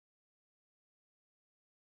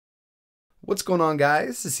What's going on,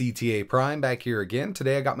 guys? It's ETA Prime back here again.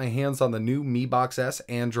 Today I got my hands on the new Mi Box S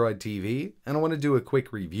Android TV and I want to do a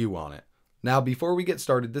quick review on it. Now before we get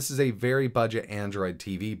started, this is a very budget Android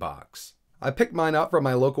TV box. I picked mine up from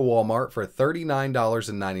my local Walmart for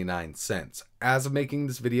 $39.99. As of making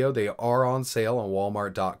this video, they are on sale on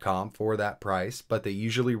walmart.com for that price, but they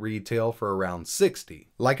usually retail for around $60.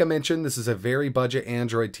 Like I mentioned, this is a very budget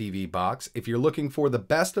Android TV box. If you're looking for the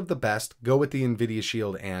best of the best, go with the Nvidia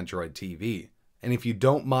Shield Android TV. And if you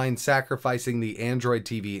don't mind sacrificing the Android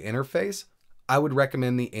TV interface, I would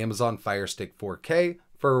recommend the Amazon Fire Stick 4K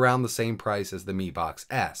for around the same price as the Mi Box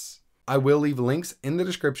S. I will leave links in the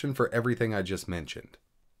description for everything I just mentioned.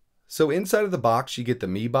 So inside of the box, you get the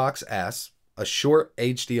Mi Box S, a short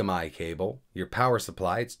HDMI cable, your power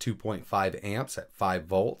supply, it's 2.5 amps at 5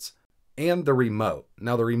 volts, and the remote.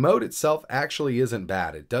 Now the remote itself actually isn't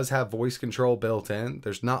bad. It does have voice control built in.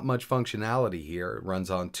 There's not much functionality here. It runs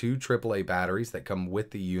on 2 AAA batteries that come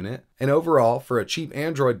with the unit. And overall, for a cheap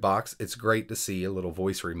Android box, it's great to see a little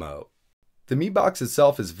voice remote. The Mi Box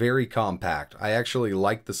itself is very compact. I actually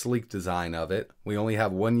like the sleek design of it. We only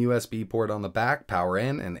have one USB port on the back, power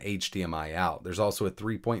in, and HDMI out. There's also a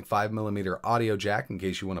 3.5mm audio jack in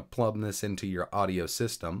case you want to plug this into your audio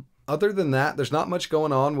system. Other than that, there's not much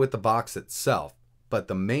going on with the box itself, but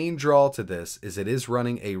the main draw to this is it is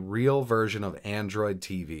running a real version of Android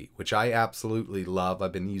TV, which I absolutely love.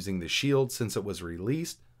 I've been using the Shield since it was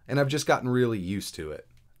released, and I've just gotten really used to it.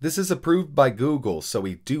 This is approved by Google, so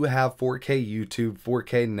we do have 4K YouTube,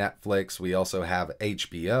 4K Netflix, we also have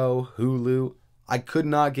HBO, Hulu. I could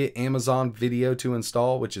not get Amazon Video to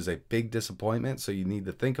install, which is a big disappointment, so you need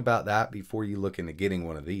to think about that before you look into getting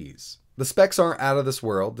one of these. The specs aren't out of this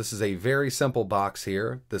world. This is a very simple box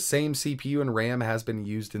here. The same CPU and RAM has been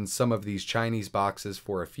used in some of these Chinese boxes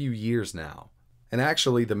for a few years now. And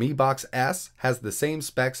actually, the Mi Box S has the same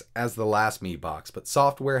specs as the last Mi Box, but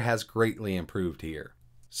software has greatly improved here.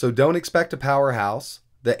 So don't expect a powerhouse.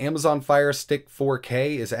 The Amazon Fire Stick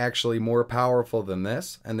 4K is actually more powerful than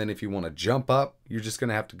this. And then if you want to jump up, you're just going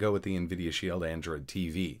to have to go with the Nvidia Shield Android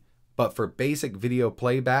TV. But for basic video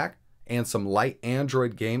playback and some light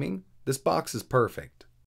Android gaming, this box is perfect.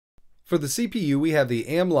 For the CPU, we have the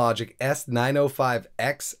Amlogic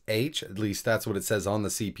S905XH, at least that's what it says on the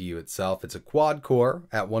CPU itself. It's a quad core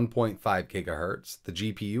at 1.5 GHz. The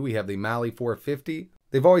GPU, we have the Mali 450.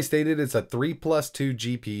 They've always stated it's a 3+2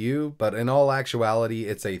 GPU, but in all actuality,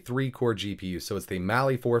 it's a 3-core GPU, so it's the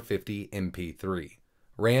Mali 450 MP3.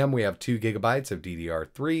 RAM, we have 2 GB of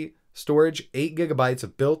DDR3. Storage, 8 GB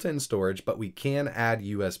of built-in storage, but we can add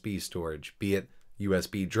USB storage, be it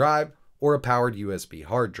USB drive or a powered USB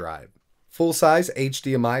hard drive. Full-size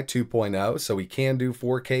HDMI 2.0, so we can do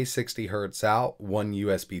 4K 60Hz out, one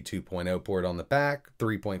USB 2.0 port on the back,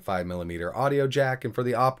 3.5mm audio jack, and for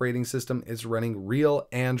the operating system, it's running real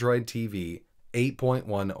Android TV 8.1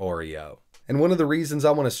 Oreo. And one of the reasons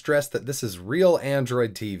I want to stress that this is real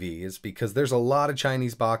Android TV is because there's a lot of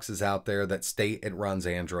Chinese boxes out there that state it runs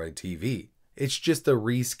Android TV. It's just a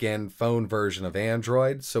reskinned phone version of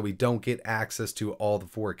Android, so we don't get access to all the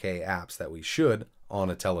 4K apps that we should on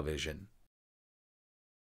a television.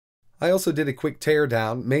 I also did a quick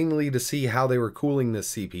teardown, mainly to see how they were cooling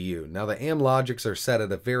this CPU. Now the Amlogics are set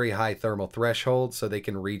at a very high thermal threshold, so they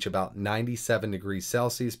can reach about 97 degrees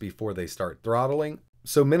Celsius before they start throttling.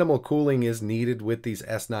 So minimal cooling is needed with these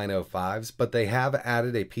S905s, but they have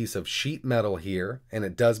added a piece of sheet metal here, and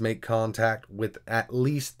it does make contact with at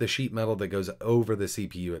least the sheet metal that goes over the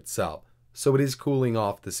CPU itself. So it is cooling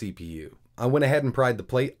off the CPU. I went ahead and pried the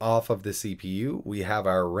plate off of the CPU. We have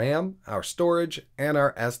our RAM, our storage, and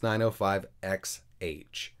our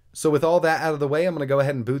S905XH. So with all that out of the way, I'm going to go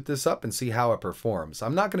ahead and boot this up and see how it performs.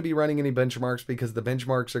 I'm not going to be running any benchmarks because the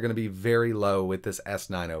benchmarks are going to be very low with this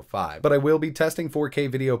S905. But I will be testing 4K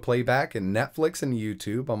video playback in Netflix and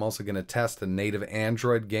YouTube. I'm also going to test a native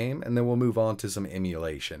Android game, and then we'll move on to some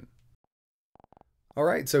emulation.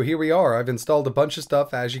 Alright, so here we are. I've installed a bunch of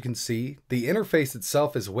stuff, as you can see. The interface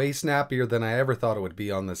itself is way snappier than I ever thought it would be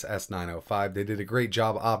on this S905. They did a great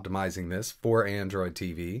job optimizing this for Android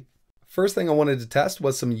TV. First thing I wanted to test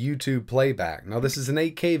was some YouTube playback. Now this is an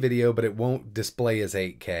 8K video, but it won't display as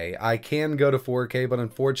 8K. I can go to 4K, but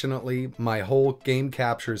unfortunately my whole game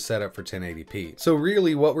capture is set up for 1080p. So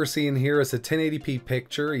really what we're seeing here is a 1080p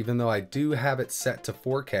picture, even though I do have it set to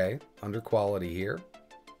 4K under quality here.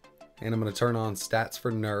 And I'm going to turn on stats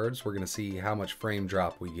for nerds. We're going to see how much frame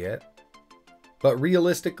drop we get. But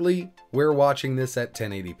realistically, we're watching this at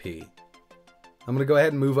 1080p. I'm going to go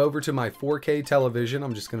ahead and move over to my 4K television.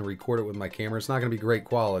 I'm just going to record it with my camera. It's not going to be great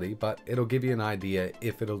quality, but it'll give you an idea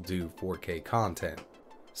if it'll do 4K content.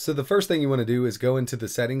 So the first thing you want to do is go into the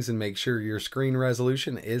settings and make sure your screen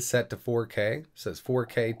resolution is set to 4K. It says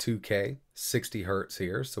 4K, 2K, 60 Hz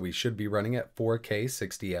here, so we should be running at 4K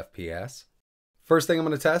 60 FPS. First thing I'm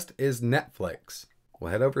going to test is Netflix.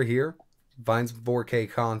 We'll head over here, find some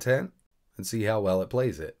 4K content, and see how well it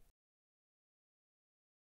plays it.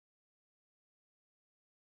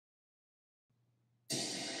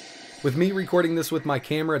 With me recording this with my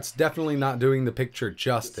camera, it's definitely not doing the picture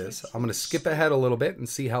justice. I'm going to skip ahead a little bit and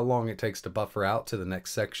see how long it takes to buffer out to the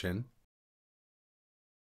next section.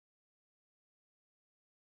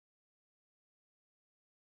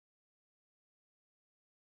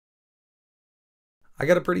 I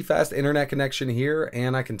got a pretty fast internet connection here,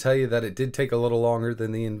 and I can tell you that it did take a little longer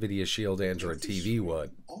than the Nvidia Shield Android TV would.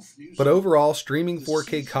 But overall, streaming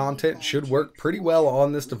 4K content should work pretty well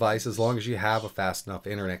on this device as long as you have a fast enough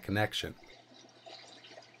internet connection.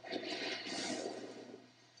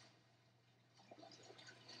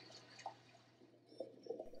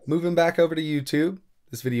 Moving back over to YouTube,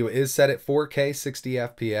 this video is set at 4K 60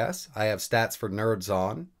 FPS. I have stats for nerds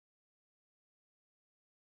on.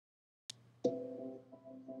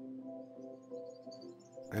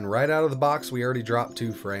 And right out of the box, we already dropped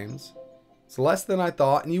 2 frames. It's less than I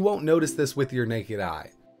thought, and you won't notice this with your naked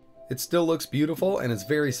eye. It still looks beautiful, and it's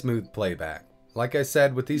very smooth playback. Like I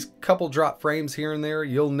said, with these couple drop frames here and there,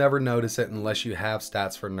 you'll never notice it unless you have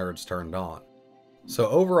stats for nerds turned on. So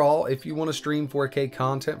overall, if you want to stream 4K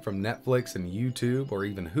content from Netflix and YouTube or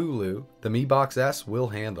even Hulu, the Mi Box S will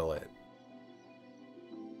handle it.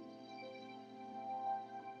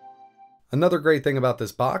 Another great thing about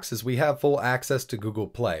this box is we have full access to Google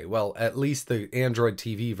Play. Well, at least the Android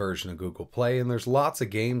TV version of Google Play, and there's lots of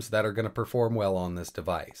games that are going to perform well on this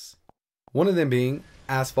device. One of them being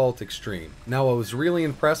Asphalt Extreme. Now, I was really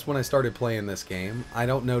impressed when I started playing this game. I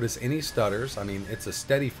don't notice any stutters. I mean, it's a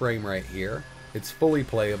steady frame rate here. It's fully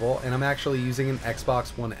playable, and I'm actually using an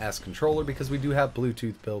Xbox One S controller because we do have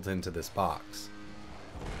Bluetooth built into this box.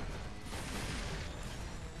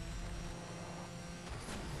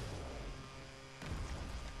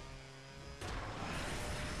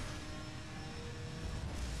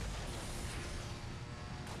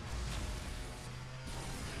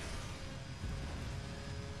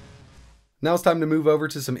 Now it's time to move over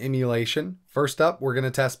to some emulation. First up, we're going to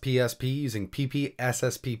test PSP using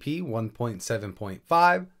Ppsspp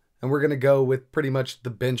 1.7.5, and we're going to go with pretty much the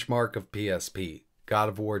benchmark of PSP, God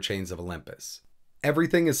of War Chains of Olympus.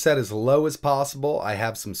 Everything is set as low as possible. I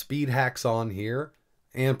have some speed hacks on here,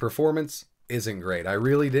 and performance isn't great. I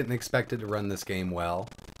really didn't expect it to run this game well.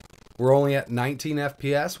 We're only at 19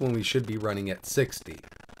 FPS when we should be running at 60.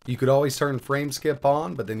 You could always turn frame skip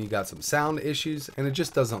on, but then you got some sound issues, and it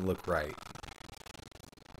just doesn't look right.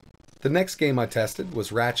 The next game I tested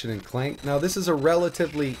was Ratchet and Clank. Now this is a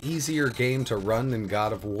relatively easier game to run than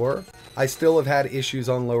God of War. I still have had issues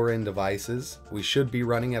on lower end devices. We should be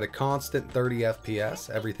running at a constant 30 FPS.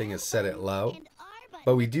 Everything is set at low.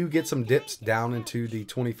 But we do get some dips down into the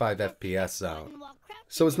 25 FPS zone.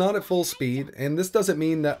 So it's not at full speed, and this doesn't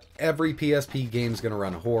mean that every PSP game is going to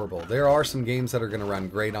run horrible. There are some games that are going to run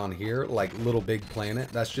great on here, like Little Big Planet.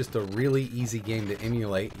 That's just a really easy game to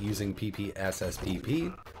emulate using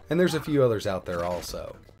Ppsspp, and there's a few others out there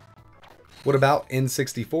also. What about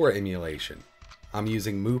N64 Emulation? I'm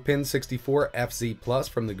using Ppin64 FZ Plus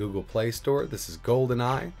from the Google Play Store. This is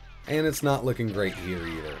GoldenEye, and it's not looking great here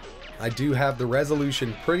either. I do have the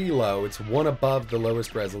resolution pretty low. It's one above the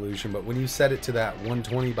lowest resolution, but when you set it to that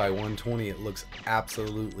 120 by 120, it looks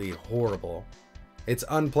absolutely horrible. It's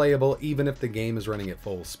unplayable even if the game is running at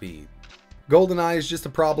full speed. GoldenEye is just a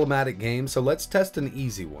problematic game, so let's test an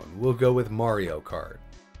easy one. We'll go with Mario Kart.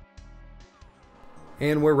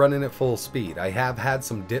 And we're running at full speed. I have had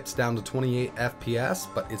some dips down to 28 FPS,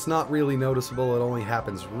 but it's not really noticeable. It only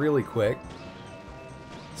happens really quick.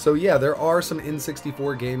 So yeah, there are some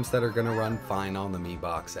N64 games that are going to run fine on the Mi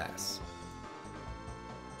Box S.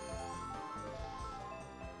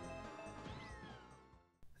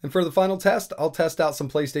 And for the final test, I'll test out some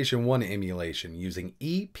PlayStation 1 emulation using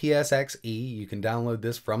Ppsspp. You can download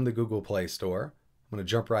this from the Google Play Store. I'm going to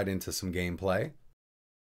jump right into some gameplay.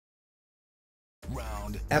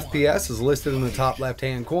 FPS is listed in the top left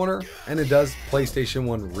hand corner, and it does PlayStation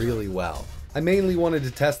 1 really well. I mainly wanted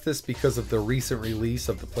to test this because of the recent release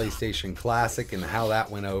of the PlayStation Classic and how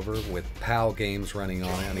that went over with PAL games running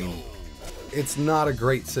on it. I mean, it's not a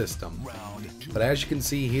great system. But as you can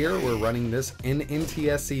see here, we're running this in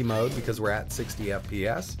NTSC mode because we're at 60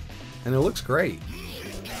 FPS, and it looks great.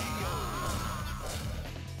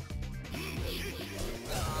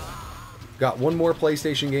 Got one more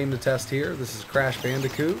PlayStation game to test here. This is Crash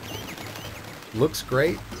Bandicoot. Looks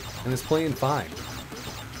great, and it's playing fine.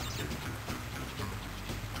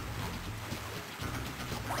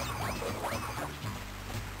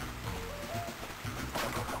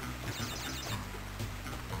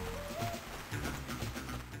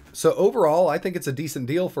 So overall, I think it's a decent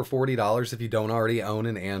deal for $40 if you don't already own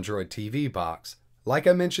an Android TV box. Like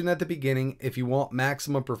I mentioned at the beginning, if you want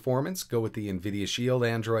maximum performance, go with the Nvidia Shield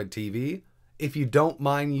Android TV. If you don't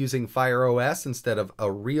mind using Fire OS instead of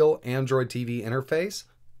a real Android TV interface,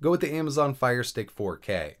 go with the Amazon Fire Stick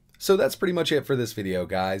 4K. So that's pretty much it for this video,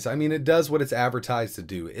 guys. I mean, it does what it's advertised to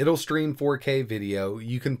do. It'll stream 4K video.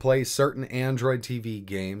 You can play certain Android TV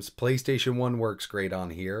games. PlayStation 1 works great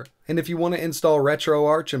on here. And if you want to install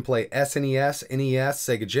RetroArch and play SNES, NES,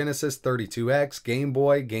 Sega Genesis, 32X, Game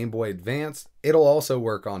Boy Advance, it'll also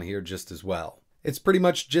work on here just as well. It's pretty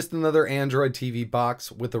much just another Android TV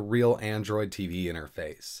box with a real Android TV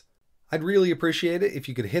interface. I'd really appreciate it if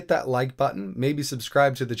you could hit that like button, maybe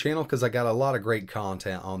subscribe to the channel because I got a lot of great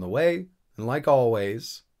content on the way. And like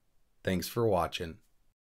always, thanks for watching.